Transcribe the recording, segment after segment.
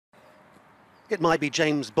It might be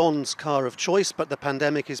James Bond's car of choice, but the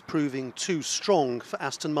pandemic is proving too strong for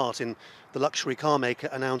Aston Martin, the luxury car maker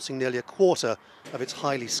announcing nearly a quarter of its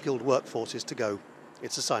highly skilled workforce is to go.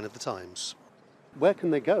 It's a sign of the times. Where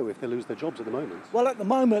can they go if they lose their jobs at the moment? Well, at the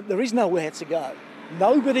moment, there is nowhere to go.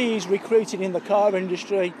 Nobody is recruiting in the car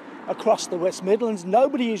industry across the West Midlands.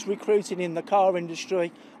 Nobody is recruiting in the car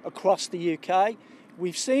industry across the UK.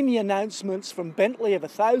 We've seen the announcements from Bentley of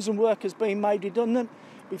 1,000 workers being made redundant.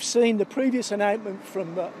 We've seen the previous announcement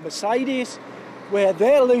from Mercedes, where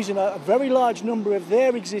they're losing a very large number of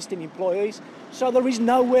their existing employees, so there is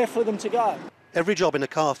nowhere for them to go. Every job in a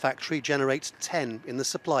car factory generates 10 in the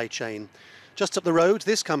supply chain. Just up the road,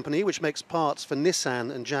 this company, which makes parts for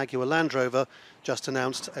Nissan and Jaguar Land Rover, just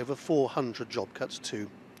announced over 400 job cuts too.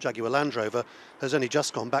 Jaguar Land Rover has only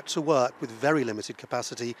just gone back to work with very limited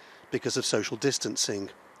capacity because of social distancing.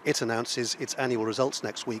 It announces its annual results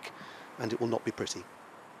next week, and it will not be pretty.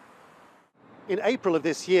 In April of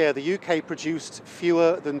this year, the UK produced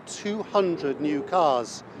fewer than 200 new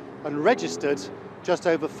cars and registered just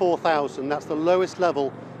over 4,000. That's the lowest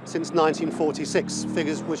level since 1946,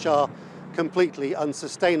 figures which are completely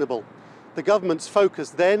unsustainable. The government's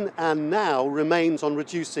focus then and now remains on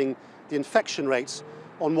reducing the infection rates.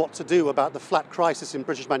 On what to do about the flat crisis in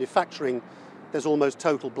British manufacturing, there's almost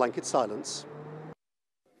total blanket silence.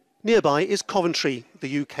 Nearby is Coventry,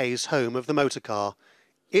 the UK's home of the motor car.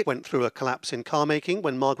 It went through a collapse in car making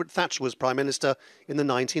when Margaret Thatcher was Prime Minister in the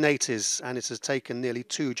 1980s, and it has taken nearly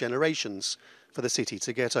 2 generations for the city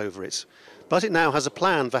to get over it. But it now has a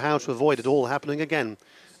plan for how to avoid it all happening again,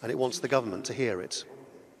 and it wants the government to hear it.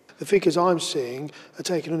 The figures I'm seeing are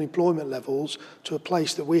taking unemployment levels to a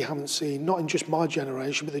place that we haven't seen, not in just my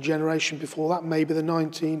generation, but the generation before that, maybe the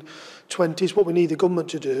 1920s. What we need the government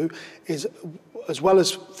to do is, as well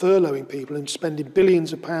as furloughing people and spending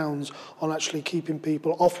billions of pounds on actually keeping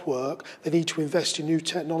people off work, they need to invest in new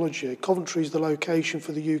technology. Coventry is the location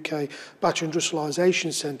for the UK Battery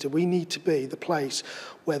Industrialisation Centre. We need to be the place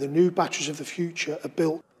where the new batteries of the future are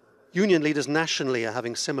built. Union leaders nationally are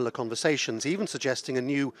having similar conversations, even suggesting a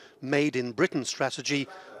new Made in Britain strategy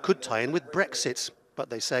could tie in with Brexit, but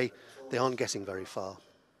they say they aren't getting very far.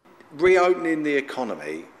 Reopening the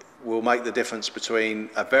economy will make the difference between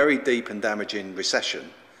a very deep and damaging recession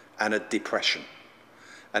and a depression.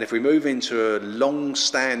 And if we move into a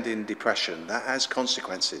long-standing depression, that has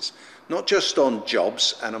consequences, not just on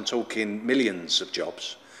jobs, and I'm talking millions of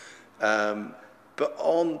jobs, but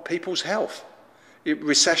on people's health.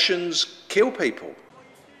 Recessions kill people.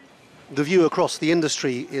 The view across the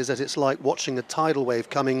industry is that it's like watching a tidal wave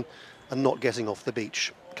coming and not getting off the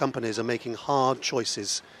beach. Companies are making hard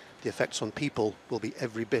choices. The effects on people will be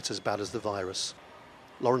every bit as bad as the virus.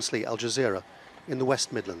 Lawrence Lee, Al Jazeera, in the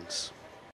West Midlands.